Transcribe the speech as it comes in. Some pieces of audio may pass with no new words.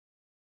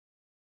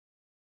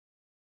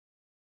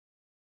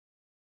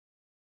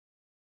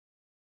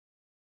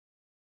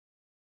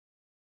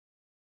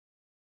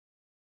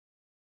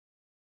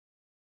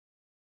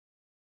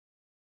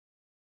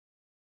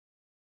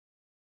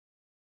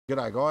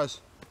G'day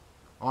guys,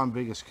 I'm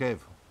Biggest Kev.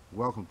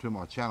 Welcome to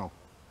my channel.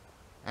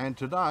 And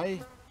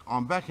today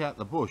I'm back out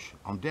the bush.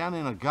 I'm down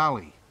in a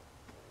gully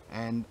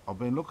and I've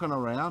been looking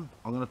around.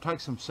 I'm going to take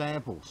some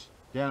samples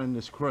down in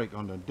this creek.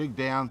 I'm going to dig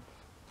down,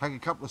 take a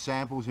couple of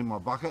samples in my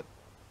bucket,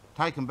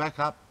 take them back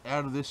up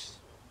out of this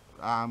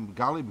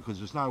gully because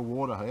there's no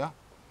water here,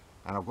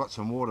 and I've got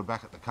some water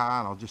back at the car,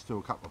 and I'll just do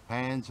a couple of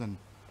pans and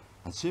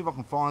see if I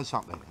can find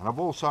something. And I've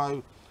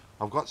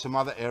got some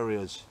other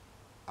areas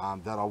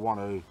that I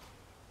want to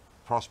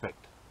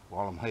prospect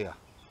while I'm here.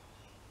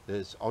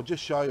 I'll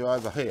just show you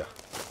over here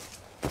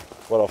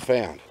what I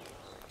found.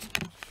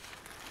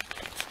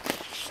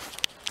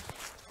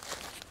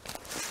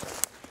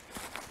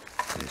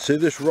 You see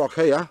this rock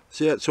here?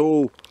 See, it's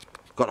all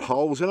got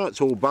holes in it, it's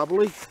all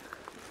bubbly.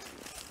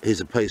 Here's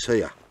a piece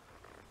here.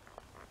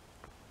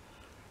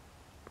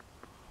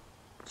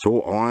 It's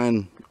all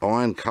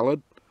iron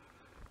coloured,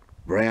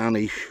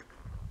 brownish,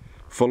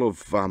 full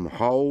of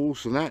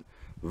holes and that,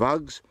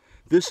 vugs.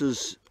 This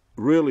is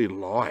really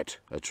light.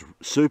 It's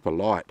super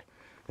light.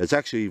 It's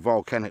actually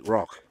volcanic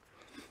rock.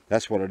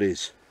 That's what it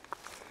is.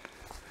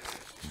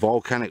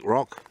 Volcanic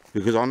rock,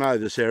 because I know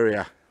this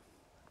area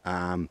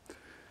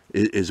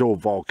is all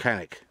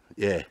volcanic.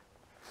 Yeah.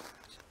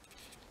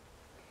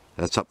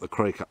 That's up the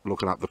creek,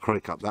 looking up the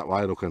creek up that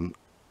way, looking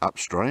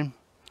upstream.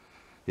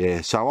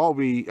 Yeah, so I'll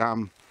be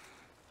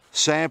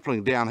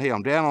sampling down here.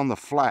 I'm down on the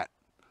flat.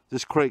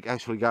 This creek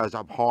actually goes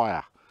up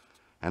higher,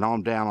 and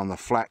I'm down on the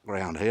flat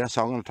ground here,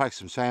 so I'm going to take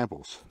some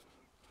samples.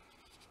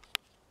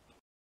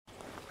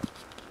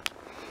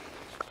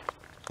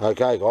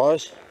 Okay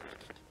guys,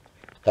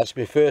 that's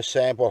my first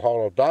sample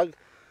hole I've dug,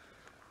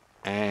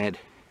 and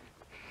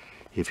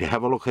if you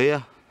have a look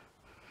here,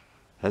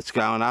 that's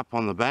going up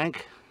on the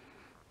bank.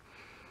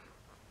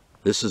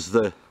 This is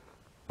the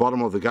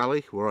bottom of the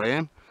gully where I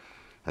am,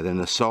 and then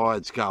the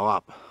sides go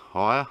up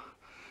higher.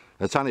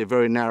 It's only a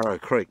very narrow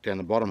creek down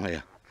the bottom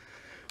here,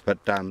 but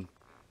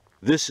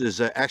this is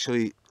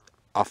actually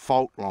a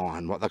fault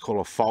line, what they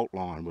call a fault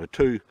line, where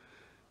two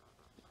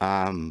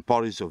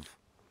bodies of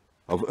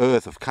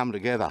earth have come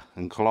together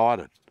and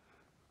collided.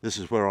 This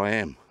is where I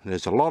am.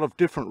 There's a lot of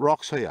different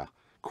rocks here: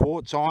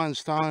 quartz,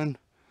 ironstone,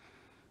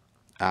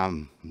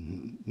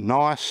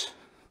 gneiss,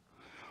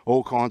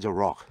 all kinds of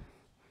rock,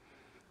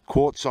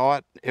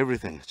 quartzite,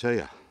 everything. It's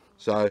here.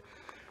 So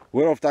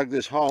where I've dug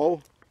this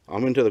hole,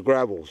 I'm into the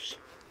gravels.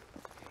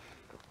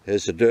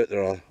 There's the dirt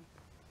that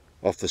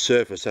off the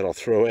surface that I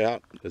threw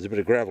out. There's a bit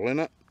of gravel in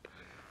it,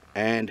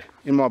 and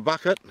in my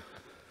bucket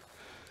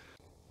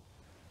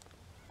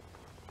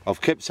I've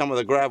kept some of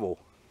the gravel.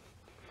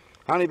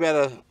 Only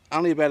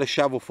about a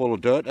shovel full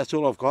of dirt. That's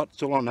all I've got.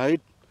 That's all I need.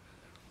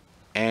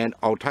 And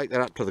I'll take that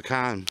up to the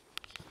car and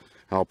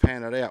I'll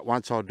pan it out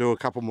once I do a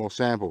couple more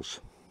samples.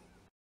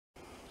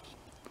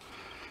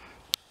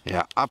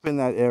 Yeah, up in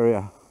that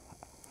area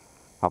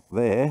up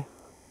there,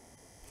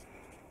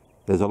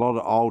 there's a lot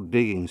of old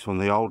diggings from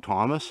the old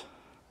timers.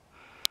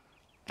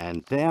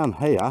 And down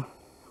here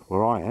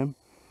where I am,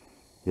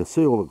 you'll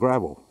see all the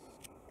gravel.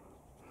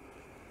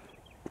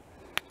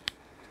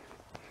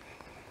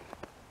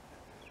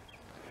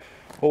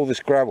 All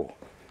this gravel,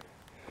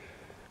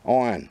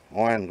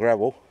 iron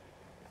gravel,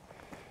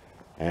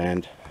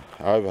 and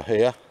over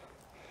here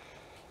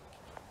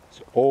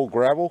it's all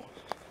gravel,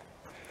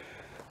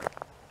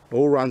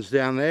 all runs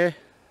down there,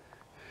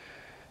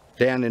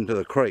 down into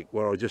the creek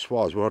where I just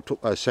was, where I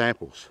took those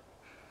samples.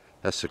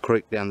 That's the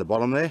creek down the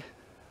bottom there,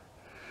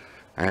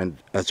 and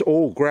it's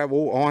all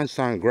gravel,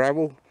 ironstone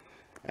gravel,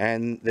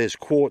 and there's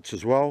quartz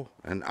as well,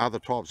 and other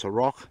types of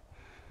rock,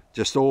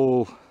 just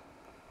all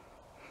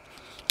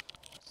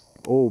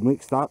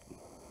mixed up,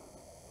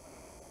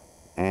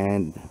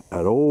 and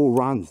it all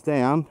runs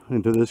down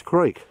into this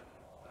creek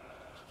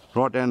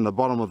right down the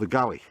bottom of the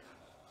gully.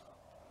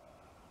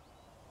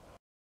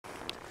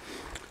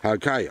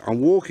 Okay, I'm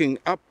walking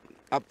up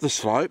the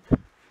slope,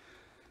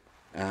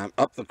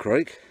 up the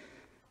creek,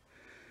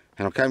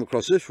 and I came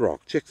across this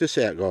rock. Check this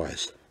out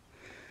guys.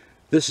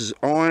 This is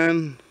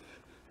iron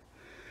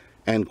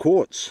and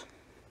quartz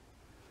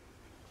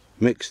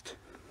mixed,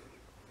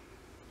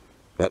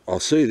 but I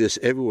see this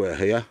everywhere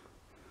here.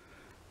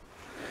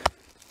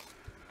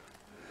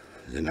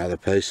 There's another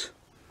piece,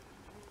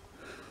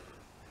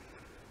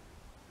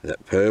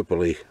 that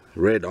purpley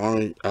red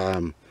iron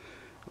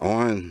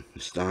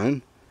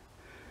stone,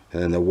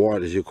 and then the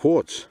white is your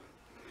quartz.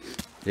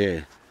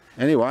 Yeah,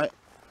 anyway,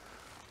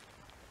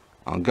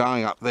 I'm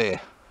going up there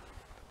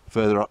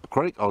further up the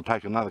creek. I'll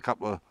take another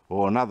couple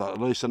of,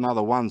 at least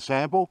another one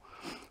sample,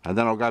 and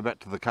then I'll go back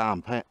to the car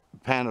and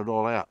pan it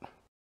all out.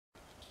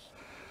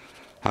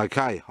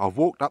 Okay, I've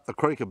walked up the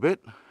creek a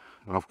bit,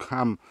 and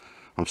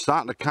I'm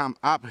starting to come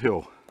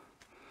uphill.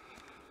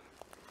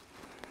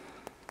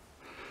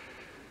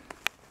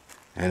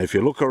 And if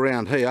you look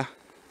around here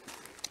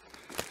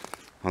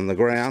on the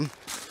ground,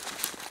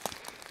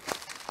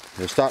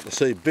 you'll start to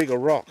see bigger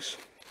rocks.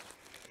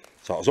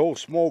 So it's all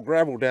small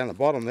gravel down the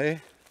bottom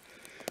there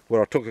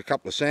where I took a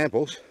couple of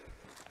samples.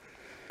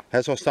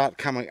 As I start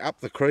coming up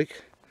the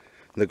creek,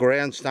 the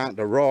ground's starting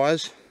to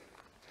rise,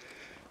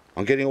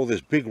 I'm getting all these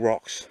big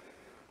rocks.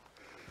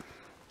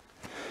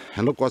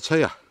 And look what's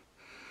here.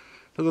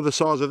 Look at the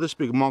size of this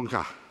big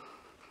monka.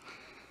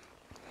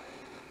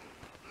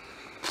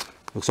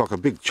 Looks like a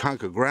big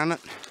chunk of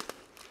granite.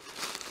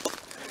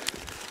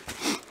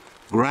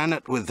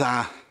 Granite with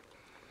that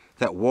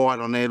white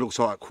on there looks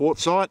like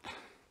quartzite.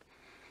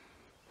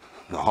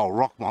 The whole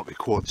rock might be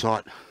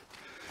quartzite.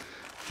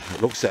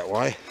 It looks that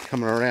way,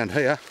 coming around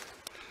here.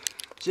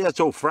 See how it's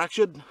all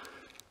fractured?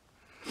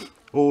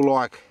 All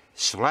like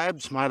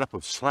slabs, made up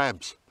of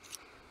slabs.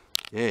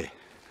 Yeah.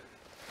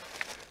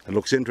 It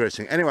looks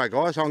interesting. Anyway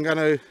guys, I'm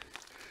gonna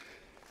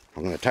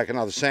take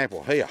another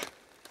sample here.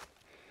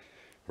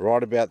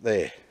 Right about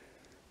there.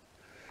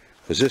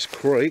 Because this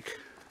creek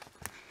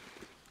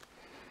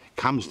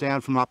comes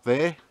down from up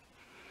there,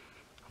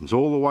 comes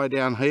all the way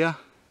down here,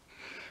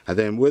 and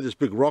then where this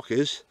big rock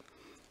is,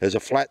 there's a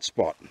flat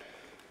spot.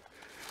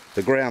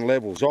 The ground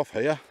level's off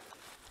here,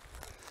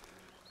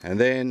 and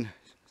then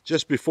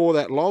just before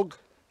that log,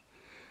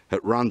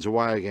 it runs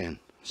away again.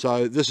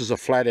 So this is a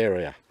flat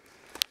area.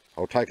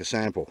 I'll take a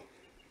sample.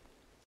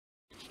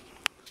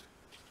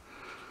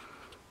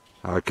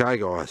 Okay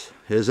guys,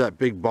 here's that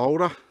big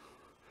boulder,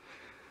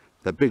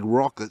 that big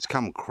rock that's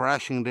come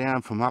crashing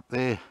down from up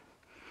there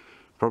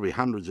probably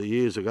hundreds of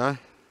years ago,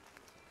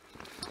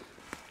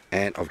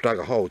 and I've dug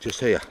a hole just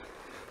here,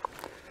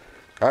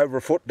 over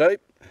a foot deep,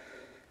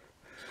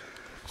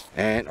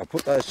 and I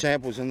put those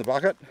samples in the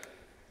bucket.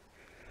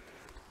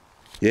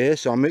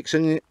 Yes, I'm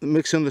mixing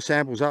the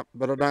samples up,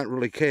 but I don't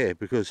really care,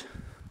 because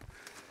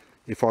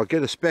if I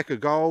get a speck of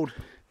gold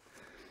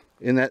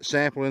in that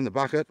sample in the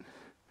bucket,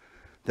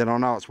 then I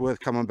know it's worth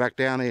coming back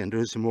down here and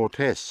doing some more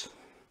tests.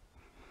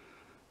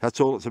 That's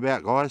all it's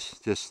about guys,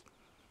 just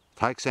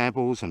take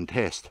samples and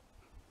test.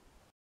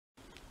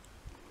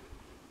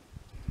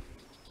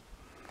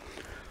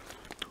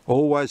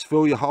 Always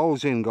fill your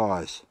holes in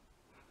guys.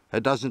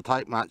 It doesn't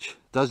take much,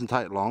 doesn't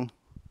take long.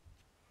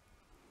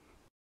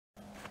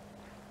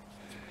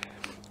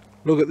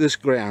 Look at this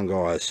ground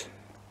guys.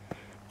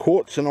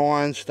 Quartz and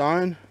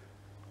ironstone.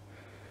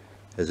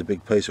 There's a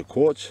big piece of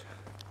quartz.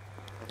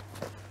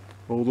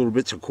 All little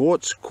bits of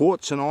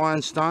quartz and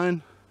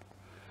ironstone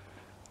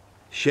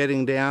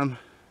shedding down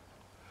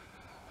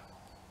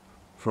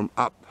from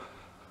up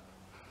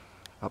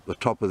the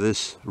top of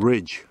this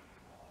ridge.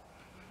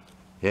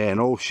 Yeah, and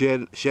all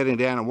shedding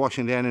down and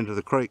washing down into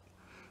the creek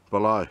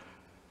below.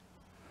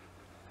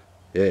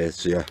 Yeah,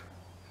 it's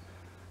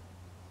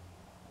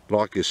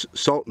like a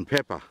salt and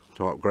pepper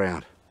type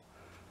ground.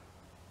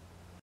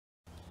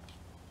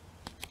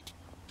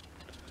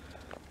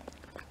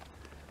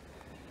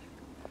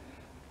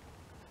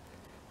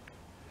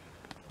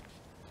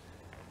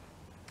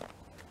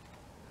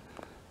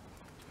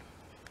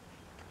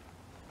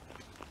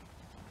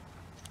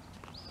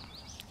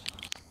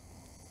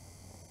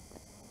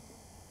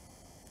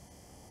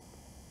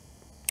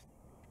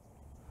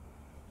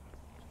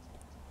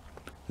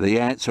 The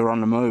ants are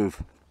on the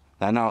move.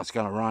 They know it's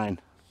going to rain.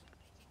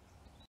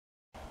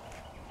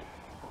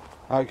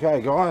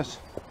 Okay guys,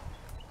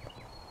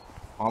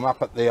 I'm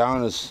up at the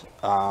owner's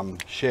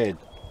shed.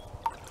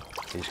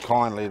 He's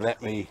kindly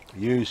let me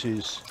use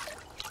his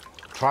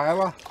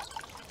trailer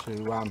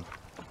to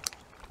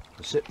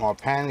set my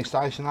panning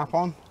station up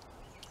on.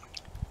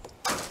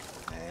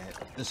 And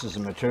this is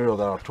the material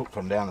that I took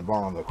from down the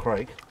bottom of the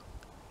creek.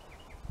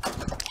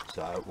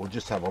 So we'll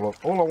just have a look.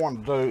 All I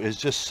want to do is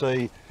just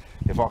see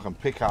if I can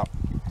pick up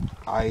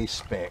a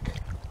speck,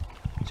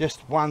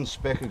 just one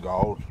speck of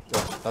gold.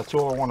 That's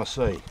all I want to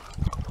see.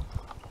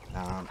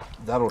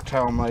 That'll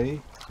tell me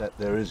that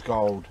there is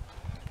gold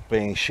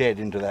being shed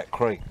into that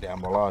creek down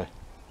below.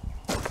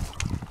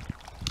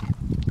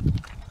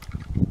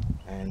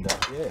 And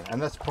yeah,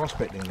 and that's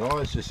prospecting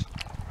guys, just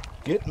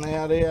getting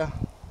out here,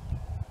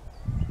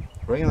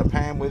 bringing a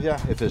pan with you.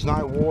 If there's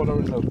no water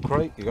in the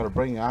creek, you've got to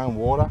bring your own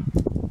water.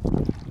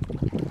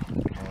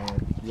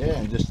 And yeah,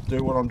 and just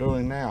do what I'm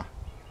doing now.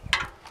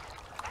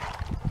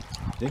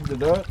 Dig the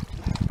dirt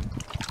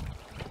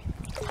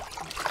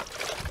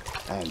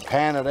and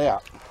pan it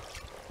out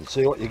and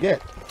see what you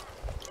get.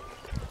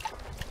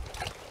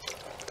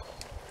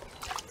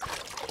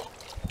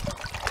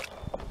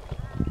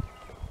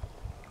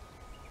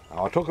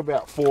 I took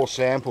about 4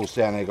 samples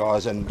down there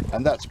guys, and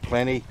that's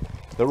plenty.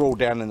 They're all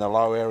down in the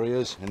low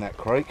areas in that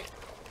creek.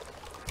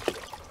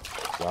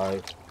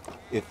 So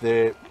if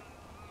there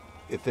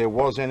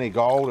was any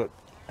gold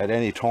at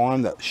any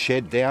time that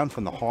shed down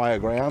from the higher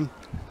ground,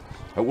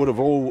 it would have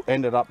all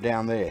ended up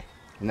down there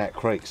in that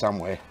creek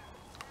somewhere.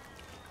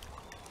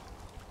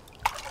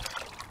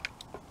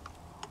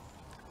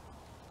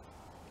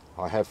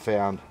 I have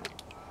found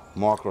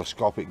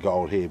microscopic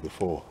gold here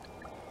before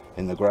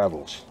in the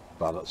gravels,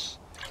 but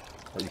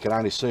you can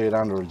only see it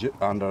under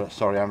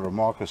a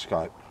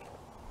microscope.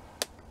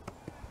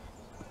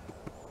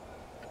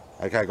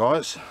 Okay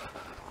guys,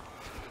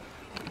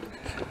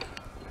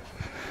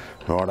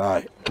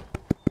 righto,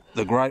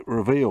 the great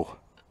reveal.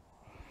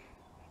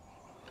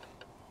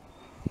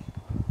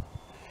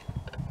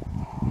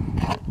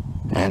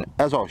 And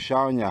as I was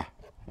showing you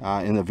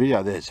in the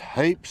video, there's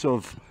heaps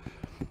of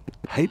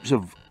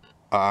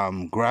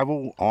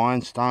gravel,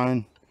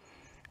 ironstone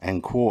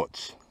and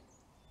quartz.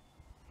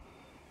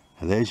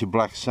 And there's your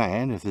black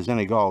sand. If there's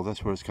any gold,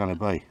 that's where it's going to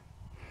be.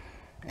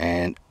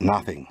 And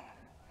nothing.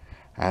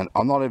 And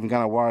I'm not even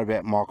going to worry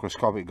about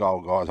microscopic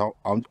gold, guys.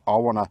 I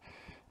want to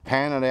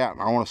pan it out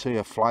and I want to see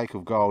a flake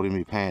of gold in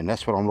my pan.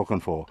 That's what I'm looking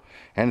for.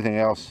 Anything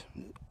else,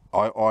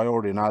 I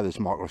already know there's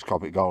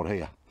microscopic gold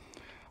here.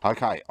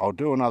 Okay, I'll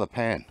do another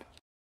pan.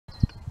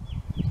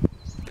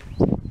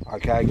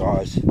 Okay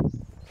guys,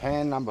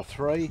 pan number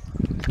 3,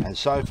 and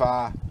so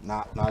far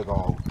no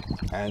gold.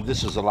 And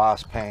this is the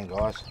last pan,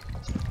 guys.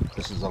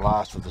 This is the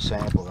last of the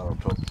sample that I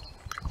took.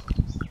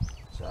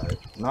 So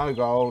no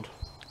gold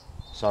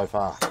so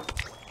far.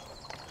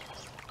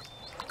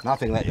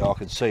 Nothing that I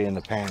could see in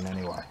the pan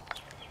anyway.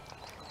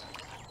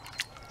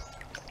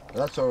 But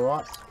that's all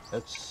right.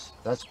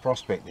 That's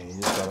prospecting.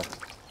 You just gotta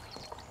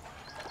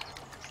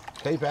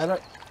keep at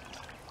it.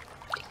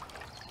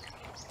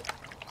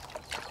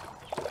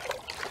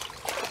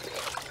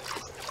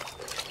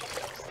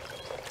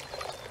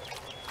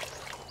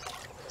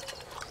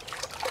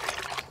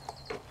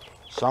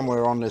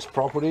 Somewhere on this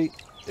property,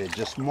 there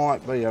just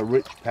might be a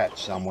rich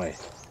patch somewhere.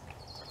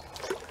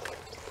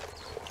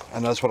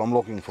 And that's what I'm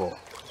looking for.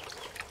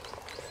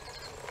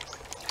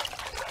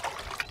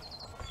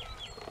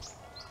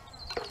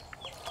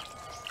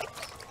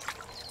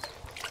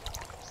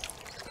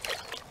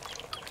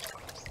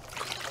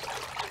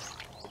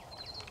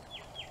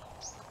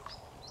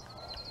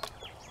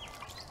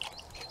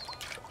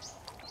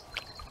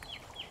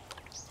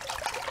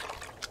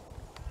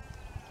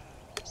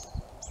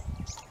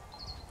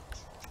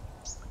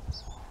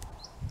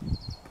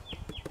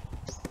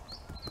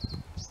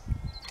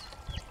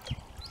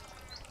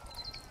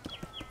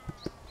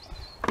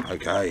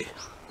 Okay,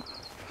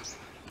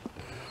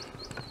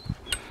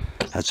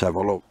 let's have a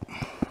look,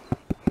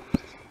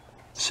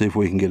 see if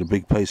we can get a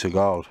big piece of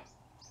gold.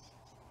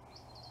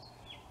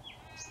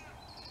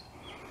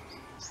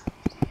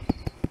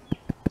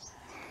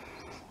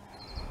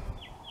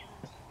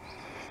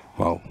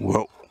 Well,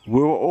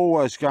 we're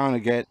always going to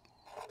get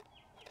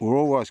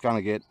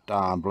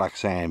black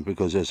sand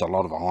because there's a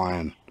lot of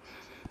iron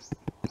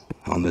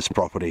on this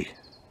property.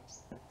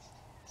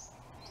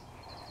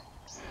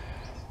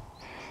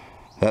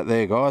 That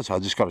there, guys, I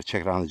just got to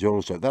check it on the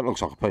jeweller's. That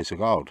looks like a piece of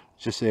gold.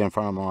 It's just there in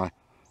front of my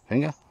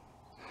finger.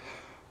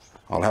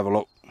 I'll have a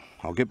look.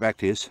 I'll get back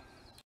to you.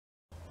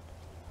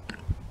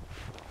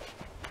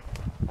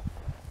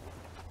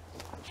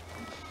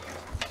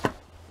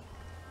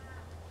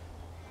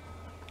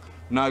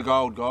 No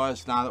gold,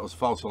 guys. No, that was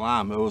false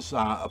alarm. It was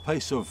a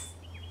piece of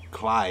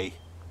clay,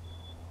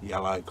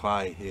 yellow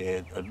clay.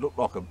 Yeah, it looked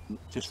like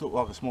just looked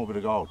like a small bit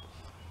of gold,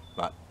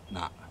 but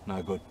nah,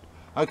 no good.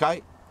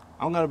 Okay,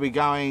 I'm going to be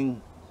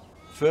going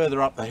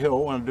further up the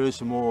hill and do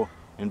some more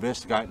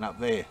investigating up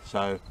there,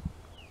 so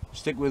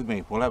stick with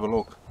me, we'll have a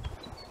look.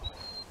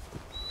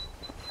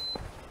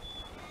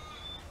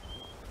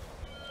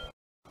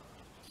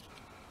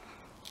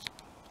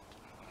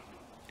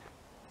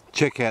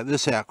 Check out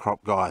this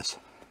outcrop, guys.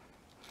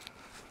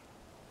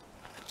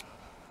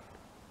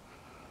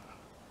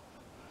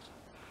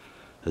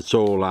 It's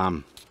all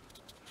I'm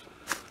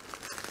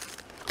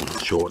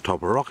not sure what type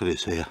of rock it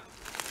is here.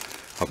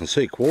 I can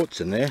see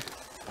quartz in there.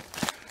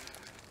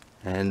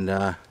 And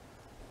I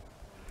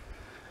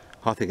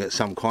think it's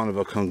some kind of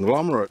a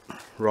conglomerate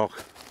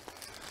rock.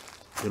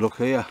 If you look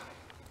here,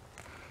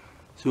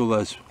 see all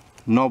those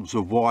knobs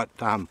of white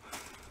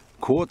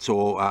quartz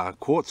or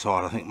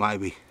quartzite, I think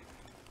maybe.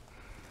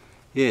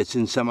 Yeah, it's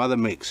in some other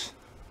mix.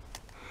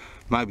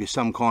 Maybe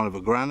some kind of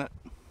a granite.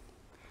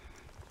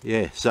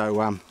 Yeah, so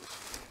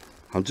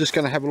I'm just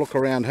going to have a look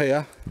around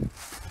here.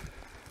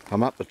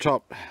 I'm up the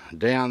top.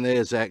 Down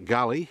there's that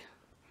gully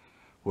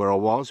where I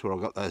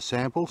got those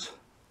samples.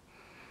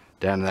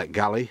 Down that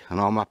gully, and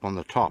I'm up on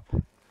the top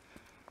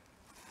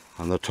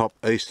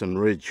eastern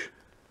ridge,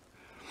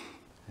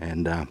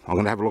 and I'm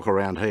going to have a look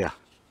around here.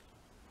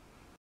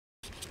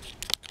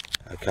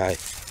 Okay,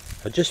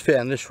 I just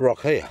found this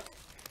rock here.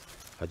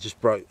 I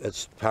just broke,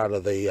 it's part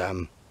of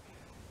the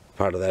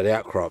part of that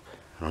outcrop,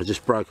 and I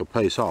just broke a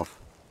piece off.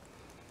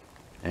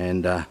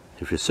 And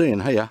if you're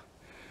seeing here,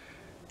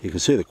 you can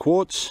see the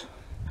quartz,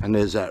 and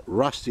there's that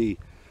rusty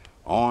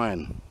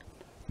iron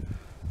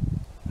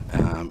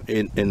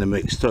in the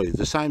mix too.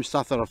 The same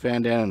stuff that I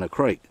found down in the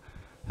creek,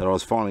 that I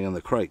was finding in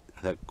the creek,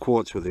 that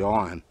quartz with the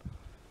iron.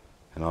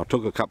 And I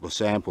took a couple of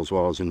samples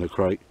while I was in the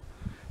creek.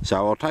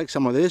 So I'll take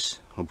some of this,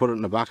 I'll put it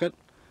in a bucket.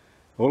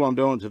 All I'm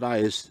doing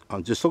today is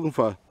I'm just looking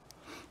for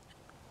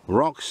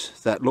rocks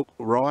that look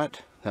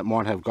right, that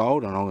might have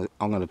gold, and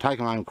I'm going to take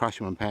them home, crush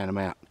them and pan them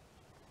out.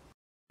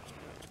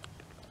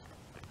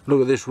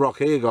 Look at this rock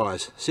here,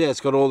 guys. See how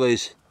it's got all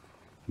these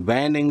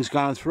bandings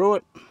going through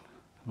it?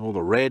 All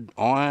the red,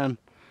 iron,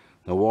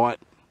 the white.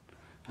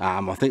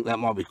 I think that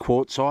might be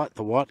quartzite,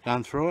 the white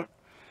going through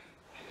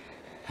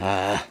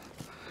it.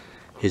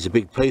 Here's a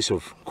big piece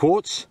of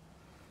quartz,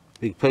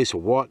 big piece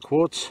of white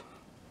quartz.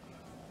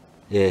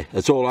 Yeah,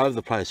 it's all over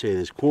the place here.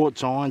 There's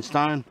quartz,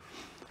 ironstone,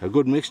 a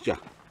good mixture.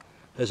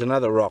 There's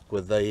another rock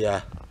with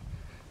the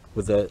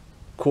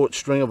quartz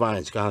stringer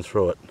veins going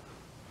through it.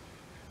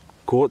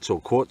 Quartz or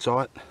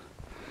quartzite.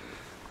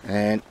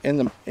 And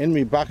in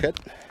my bucket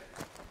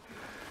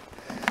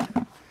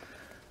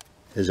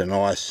is a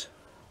nice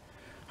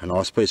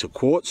piece of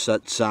quartz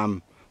that's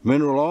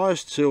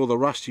mineralised. See all the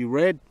rusty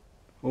red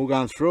all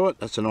going through it?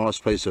 That's a nice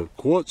piece of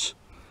quartz,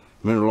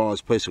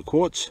 mineralised piece of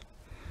quartz.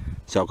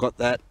 So I've got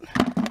that,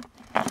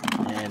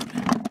 and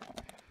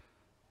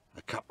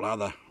a couple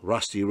other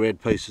rusty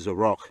red pieces of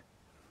rock,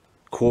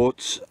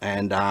 quartz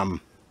and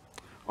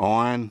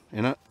iron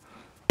in it.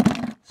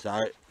 So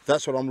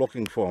that's what I'm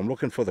looking for. I'm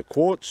looking for the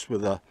quartz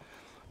with the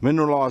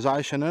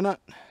mineralisation in it,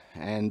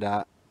 and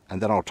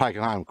then I'll take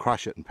it home,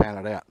 crush it and pan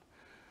it out.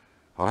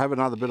 I'll have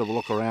another bit of a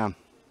look around.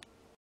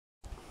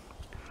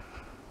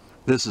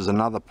 This is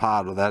another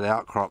part of that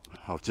outcrop.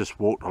 I've just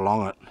walked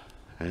along it,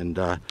 and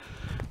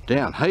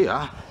down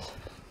here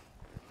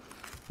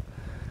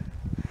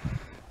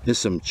there's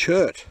some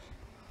chert,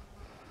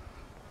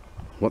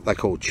 what they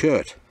call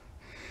chert.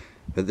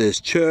 But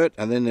there's chert,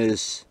 and then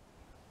there's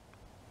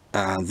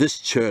this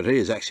chert here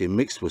is actually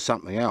mixed with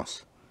something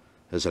else.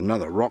 There's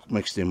another rock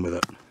mixed in with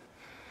it.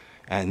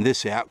 And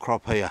this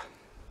outcrop here,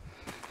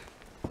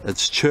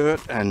 it's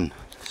chert and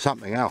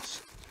something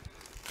else.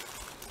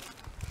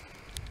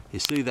 You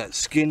see that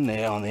skin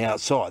there on the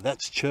outside,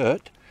 that's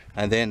chert.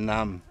 And then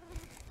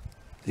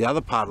the other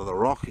part of the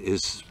rock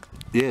is,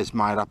 yeah, it's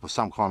made up of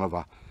some kind of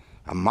a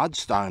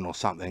mudstone or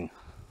something.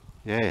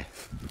 Yeah,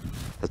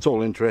 that's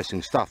all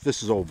interesting stuff.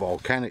 This is all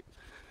volcanic,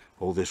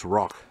 all this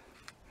rock.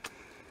 It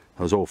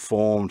was all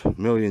formed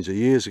millions of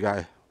years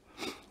ago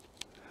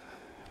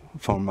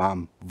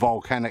from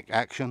volcanic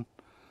action.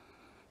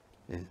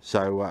 Yeah,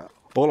 so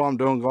all I'm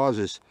doing, guys,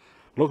 is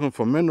looking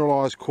for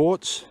mineralised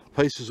quartz,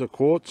 pieces of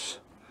quartz,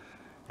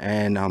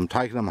 and I'm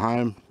taking them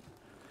home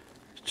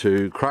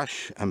to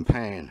crush and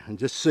pan and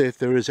just see if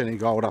there is any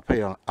gold up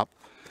here, up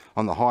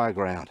on the higher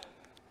ground.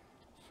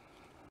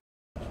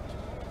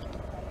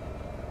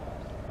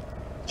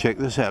 Check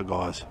this out,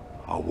 guys,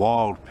 a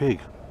wild pig.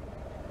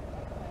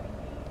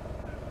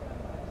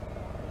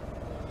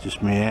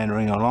 Just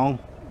meandering along.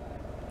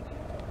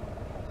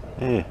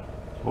 Yeah,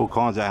 all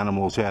kinds of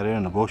animals out here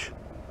in the bush.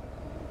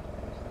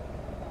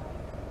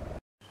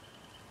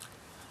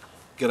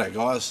 G'day,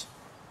 guys.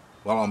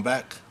 Well, I'm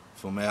back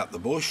from out the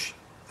bush.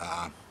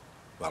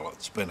 Well,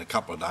 it's been a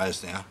couple of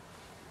days now.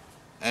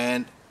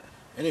 And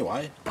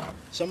anyway,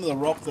 some of the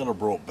rock that I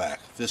brought back,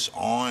 this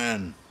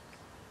irony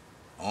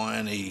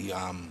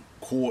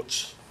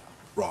quartz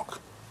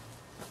rock.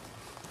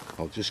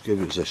 I'll just give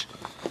you just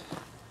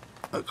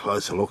a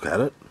closer look at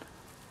it.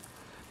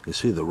 You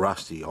see the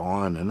rusty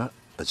iron in it.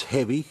 It's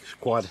heavy, it's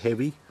quite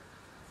heavy.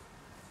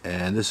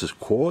 And this is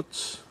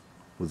quartz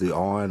with the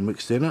iron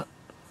mixed in it.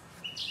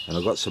 And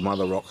I've got some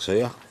other rocks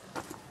here.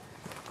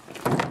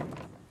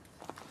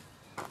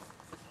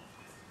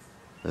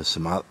 There's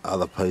some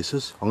other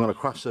pieces. I'm going to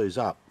crush these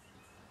up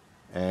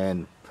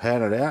and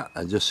pan it out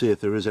and just see if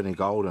there is any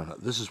gold in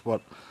it. This is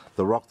what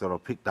the rock that I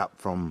picked up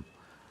from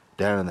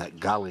down in that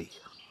gully.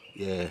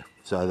 Yeah,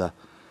 so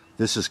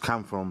this has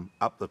come from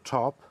up the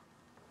top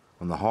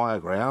on the higher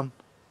ground,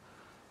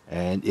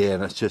 and yeah,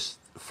 and it's just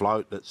a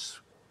float that's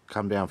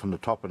come down from the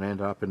top and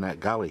ended up in that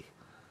gully,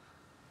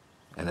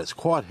 and it's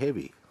quite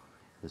heavy.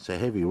 It's a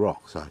heavy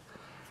rock. So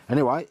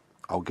anyway,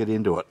 I'll get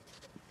into it.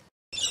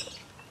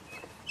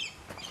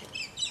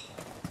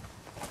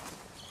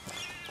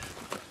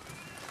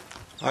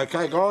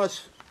 Okay,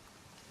 guys,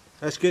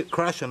 let's get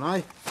crashing,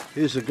 eh?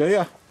 Here's the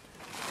gear.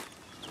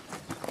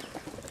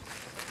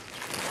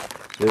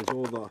 There's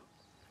all the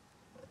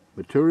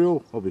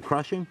material I'll be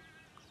crushing.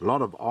 A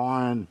lot of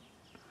iron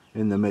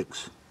in the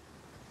mix.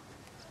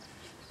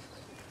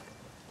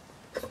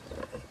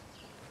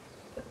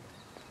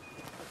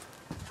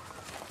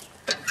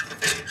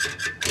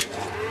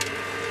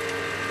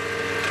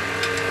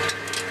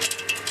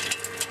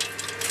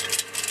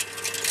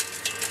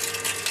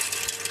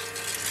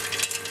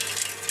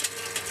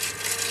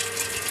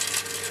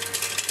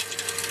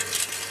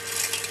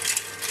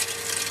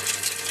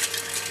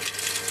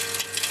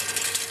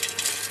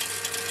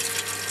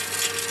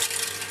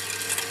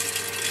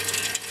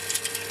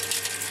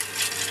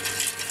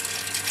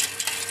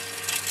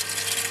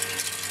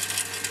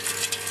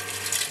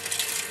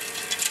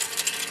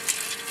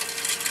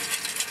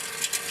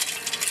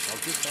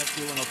 Get back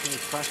to you when I finish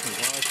crushing,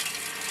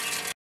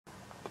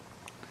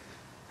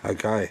 guys.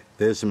 Okay,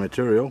 there's the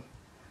material.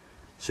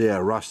 See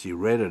how rusty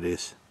red it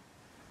is?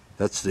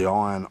 That's the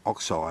iron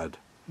oxide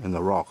in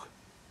the rock.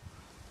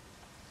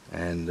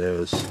 And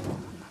there's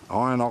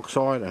iron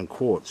oxide and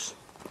quartz.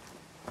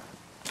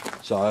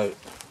 So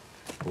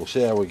we'll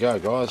see how we go,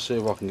 guys. See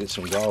if I can get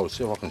some gold.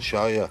 See if I can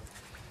show you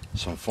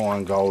some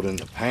fine gold in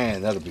the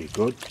pan. That'll be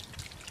good.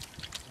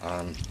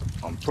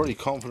 I'm pretty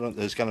confident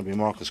there's going to be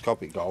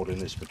microscopic gold in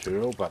this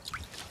material, but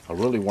I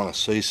really want to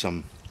see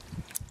some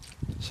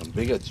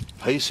bigger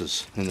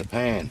pieces in the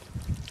pan.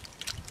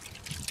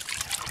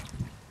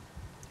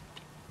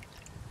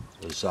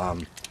 There's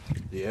because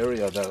the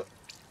area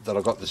that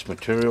I got this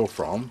material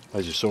from,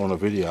 as you saw in the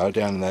video,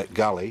 down in that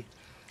gully,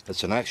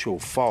 it's an actual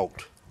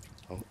fault,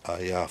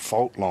 a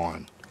fault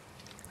line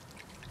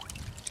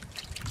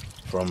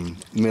from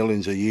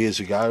millions of years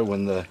ago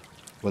when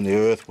the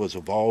earth was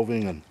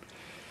evolving and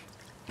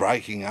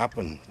breaking up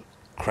and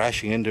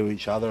crashing into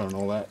each other and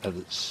all that. And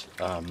it's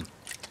a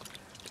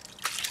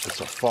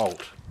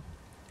fault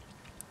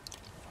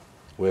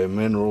where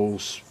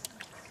minerals,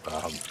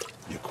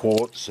 your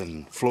quartz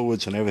and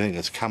fluids and everything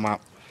has come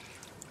up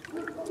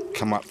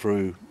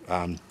through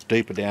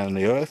deeper down in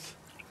the earth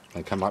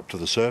and come up to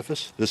the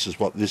surface. This is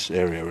what this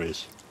area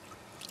is,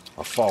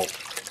 a fault,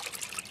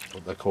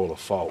 what they call a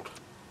fault.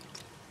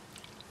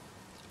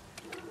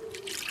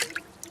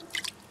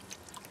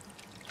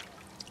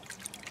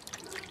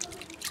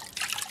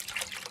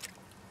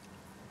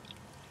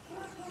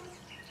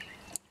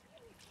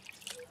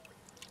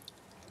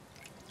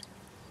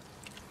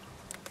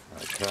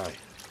 Okay.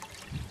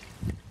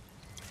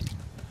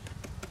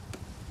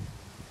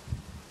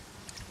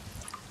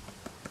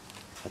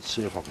 Let's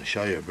see if I can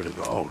show you a bit of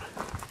gold.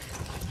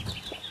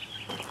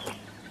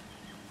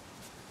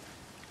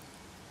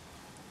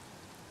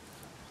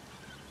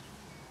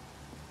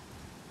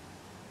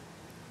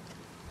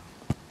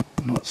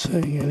 Not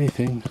seeing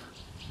anything.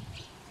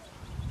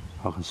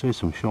 I can see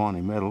some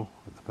shiny metal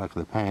at the back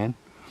of the pan,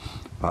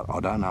 but I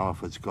don't know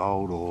if it's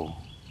gold or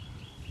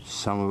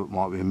some of it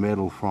might be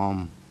metal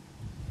from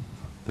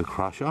the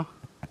crusher.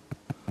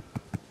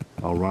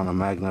 I'll run a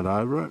magnet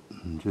over it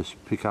and just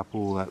pick up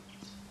all that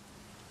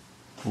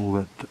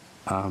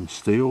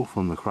steel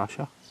from the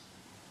crusher.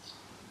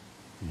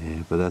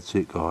 Yeah, but that's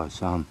it, guys.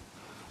 No,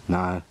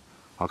 I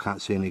can't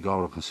see any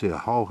gold. I can see a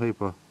whole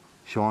heap of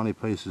shiny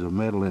pieces of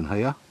metal in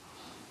here,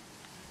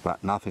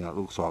 but nothing that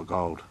looks like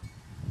gold.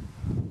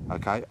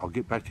 Okay, I'll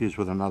get back to you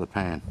with another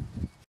pan.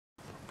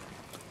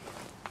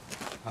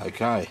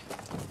 Okay,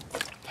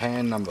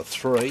 pan number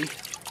 3,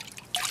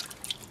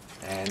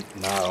 and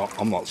no,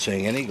 I'm not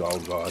seeing any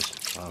gold, guys.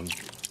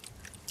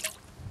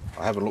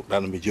 I haven't looked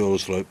under my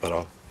jewels loop,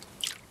 but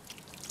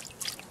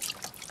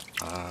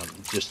I'm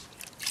just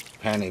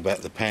panning about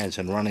the pans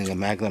and running the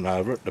magnet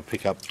over it to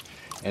pick up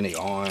any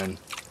iron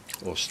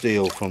or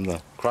steel from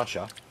the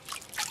crusher.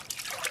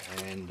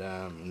 And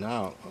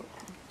no,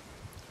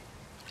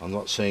 I'm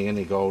not seeing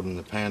any gold in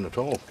the pan at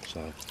all.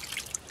 So,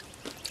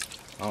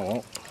 oh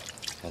well,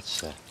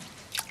 that's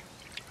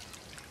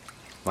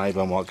maybe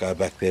I might go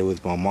back there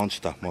with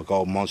my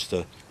gold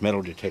monster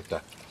metal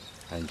detector,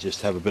 and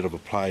just have a bit of a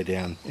play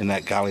down in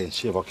that gully and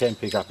see if I can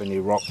pick up any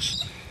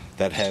rocks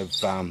that have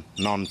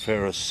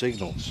non-ferrous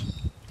signals.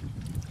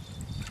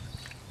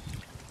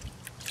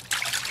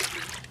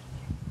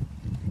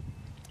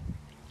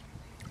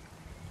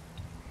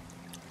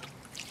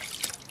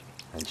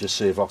 And just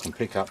see if I can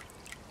pick up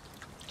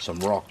some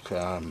rock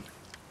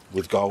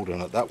with gold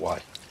in it that way.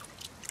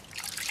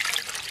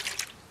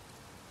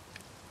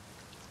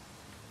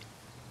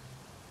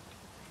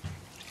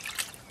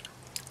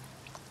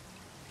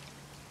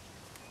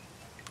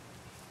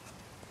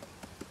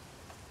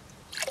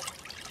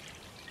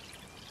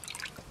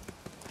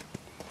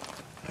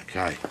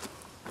 Okay,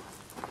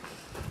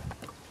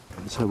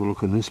 let's have a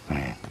look in this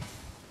pan.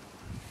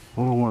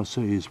 All I want to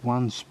see is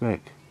one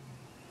speck,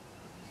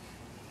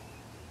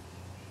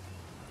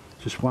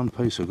 just one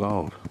piece of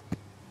gold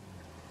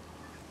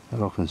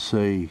that I can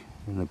see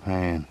in the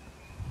pan.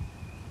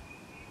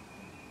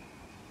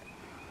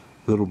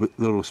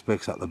 Little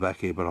specks up the back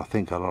here, but I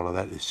think a lot of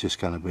that is just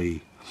going to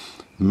be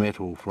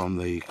metal from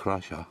the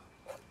crusher.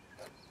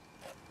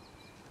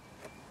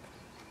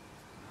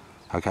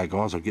 Okay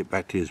guys, I'll get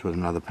back to you with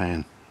another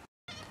pan.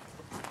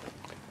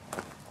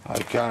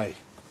 Okay,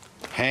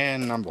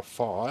 pan number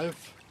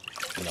 5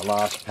 in the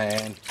last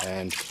pan,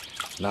 and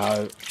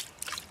no,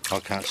 I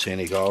can't see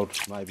any gold.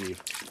 Maybe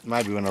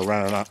when I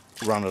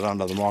run it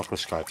under the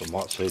microscope I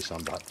might see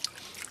some, but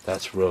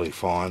that's really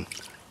fine.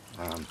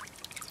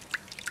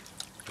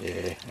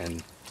 Yeah,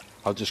 and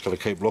I've just got to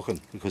keep looking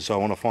because I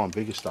want to find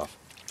bigger stuff.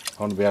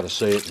 I want to be able to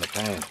see it in the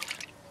pan,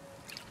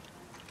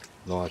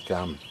 like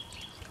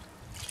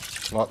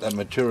that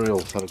material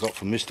that I got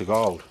from Mr.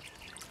 Gold,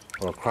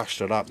 where I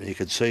crushed it up and you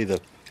could see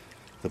the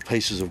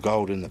pieces of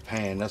gold in the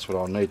pan. That's what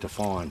I need to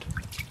find.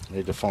 I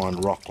need to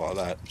find rock like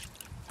that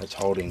that's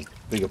holding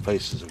bigger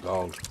pieces of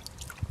gold.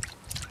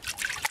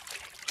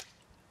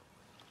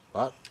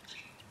 But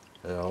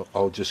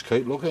I'll just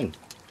keep looking.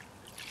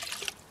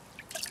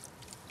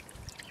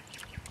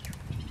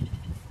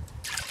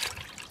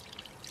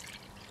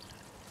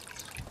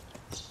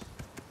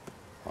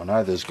 I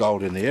know there's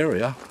gold in the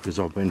area because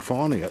I've been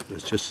finding it.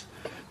 It's just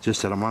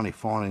that I'm only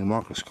finding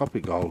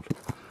microscopic gold.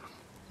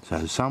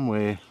 So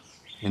somewhere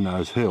in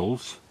those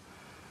hills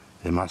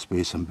there must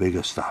be some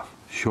bigger stuff,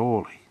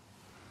 surely.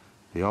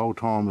 The old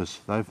timers,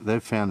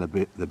 they've found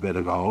the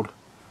better gold.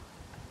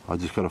 I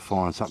just got to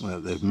find something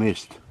that they've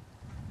missed.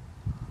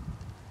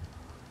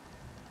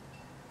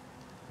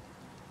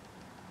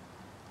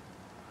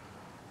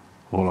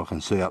 All I can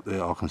see up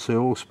there, I can see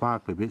all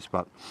sparkly bits,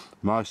 but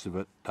most of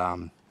it,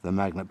 the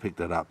magnet picked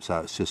it up,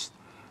 so it's just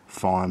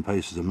fine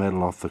pieces of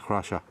metal off the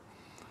crusher.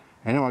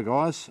 Anyway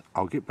guys,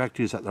 I'll get back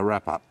to you at the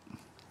wrap up.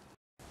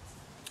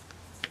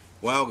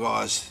 Well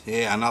guys,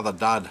 yeah, another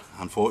dud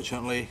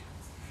unfortunately.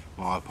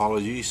 My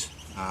apologies.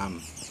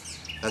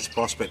 That's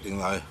prospecting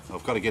though.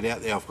 I've got to get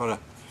out there, I've got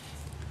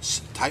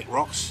to take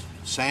rocks,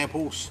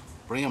 samples,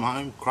 bring them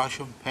home, crush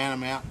them, pan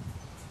them out,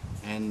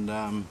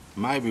 and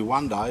maybe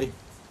one day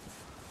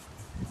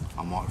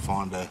I might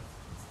find the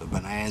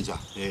bonanza,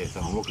 yeah,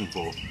 that I'm looking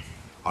for.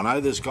 I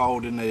know there's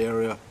gold in the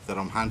area that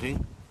I'm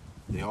hunting.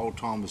 The old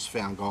timers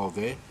found gold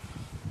there,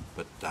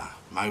 but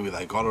maybe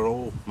they got it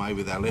all,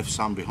 maybe they left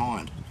some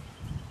behind.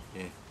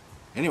 Yeah.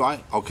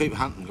 Anyway, I'll keep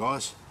hunting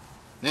guys.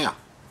 Now,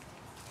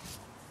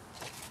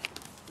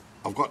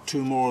 I've got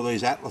 2 more of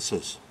these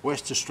atlases,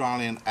 West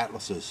Australian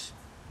atlases,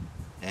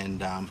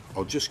 and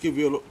I'll just give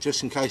you a look,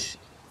 just in case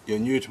you're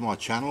new to my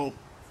channel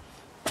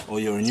or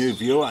you're a new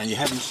viewer and you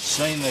haven't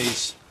seen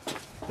these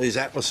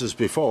atlases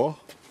before.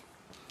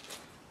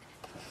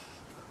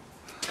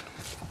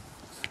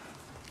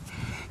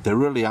 They're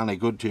really only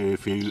good to you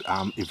if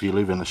you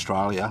live in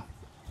Australia.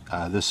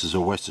 This is a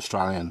West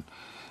Australian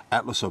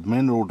atlas of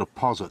mineral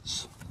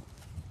deposits,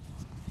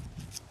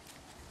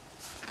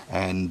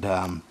 and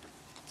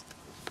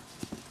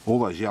all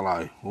those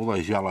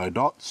yellow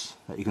dots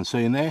that you can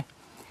see in there,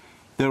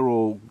 they're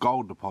all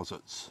gold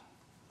deposits.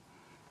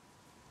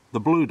 The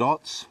blue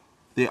dots,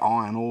 they're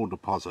iron ore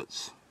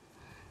deposits,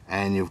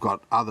 and you've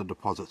got other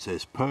deposits.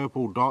 There's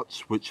purple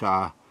dots, which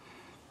are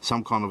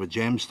some kind of a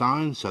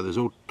gemstone, so there's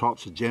all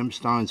types of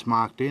gemstones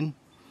marked in.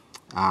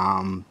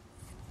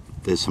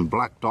 There's some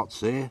black dots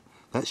there,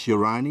 that's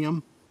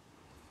uranium.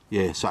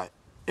 Yeah, so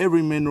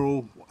every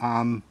mineral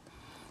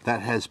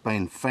that has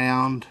been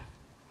found,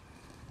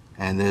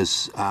 and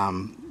there's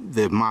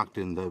they've marked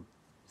in the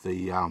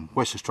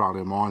West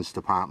Australia Mines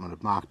Department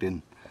have marked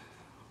in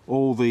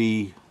all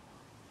the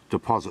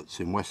deposits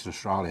in Western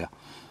Australia.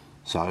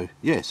 So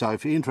yeah, so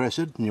if you're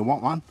interested and you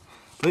want one,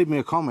 leave me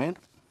a comment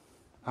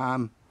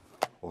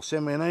or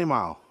send me an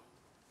email,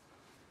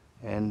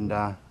 and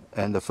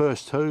the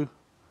first 2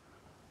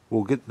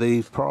 will get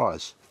the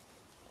prize.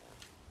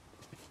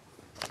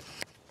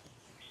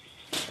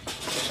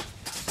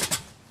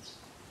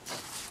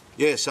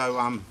 Yeah,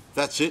 so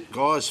that's it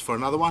guys for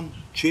another one.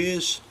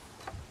 Cheers.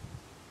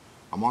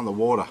 I'm on the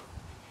water.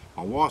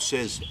 My wife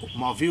says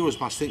my viewers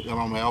must think that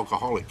I'm an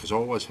alcoholic because I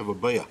always have a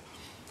beer.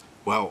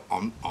 Well,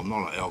 I'm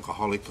not an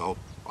alcoholic. I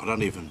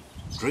don't even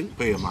drink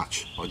beer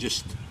much.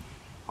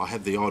 I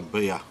have the odd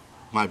beer,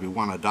 maybe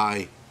 1 a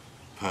day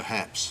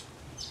perhaps.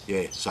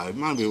 Yeah, so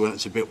maybe when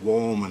it's a bit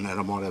warm and that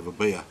I might have a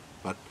beer,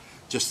 but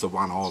just the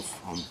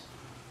one-off.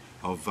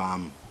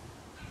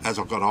 As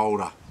I've got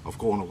older, I've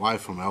gone away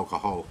from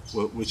alcohol,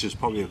 which is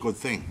probably a good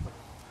thing.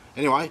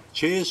 Anyway,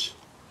 cheers.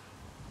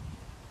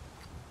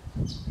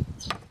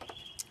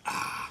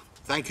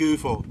 Thank you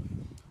for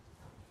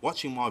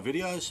watching my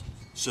videos,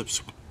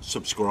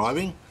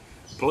 subscribing.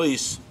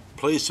 Please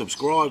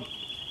subscribe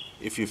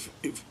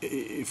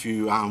if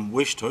you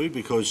wish to,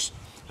 because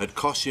it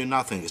costs you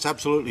nothing. It's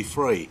absolutely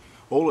free.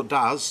 All it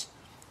does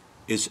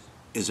is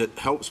it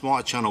helps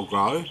my channel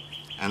grow,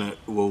 and it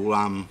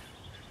will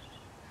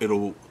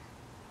it'll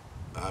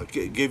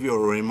give you a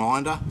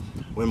reminder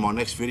when my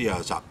next video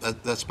is up.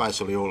 That's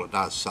basically all it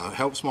does. So it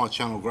helps my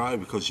channel grow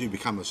because you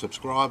become a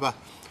subscriber.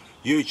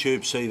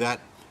 YouTube see that,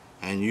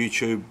 and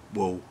YouTube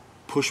will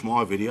push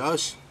my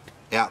videos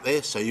out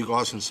there so you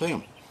guys can see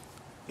them.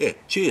 Yeah,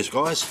 cheers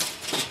guys.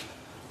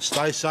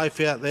 Stay safe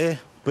out there,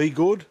 be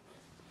good,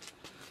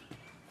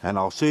 and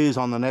I'll see you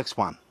on the next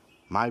one,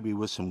 maybe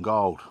with some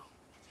gold.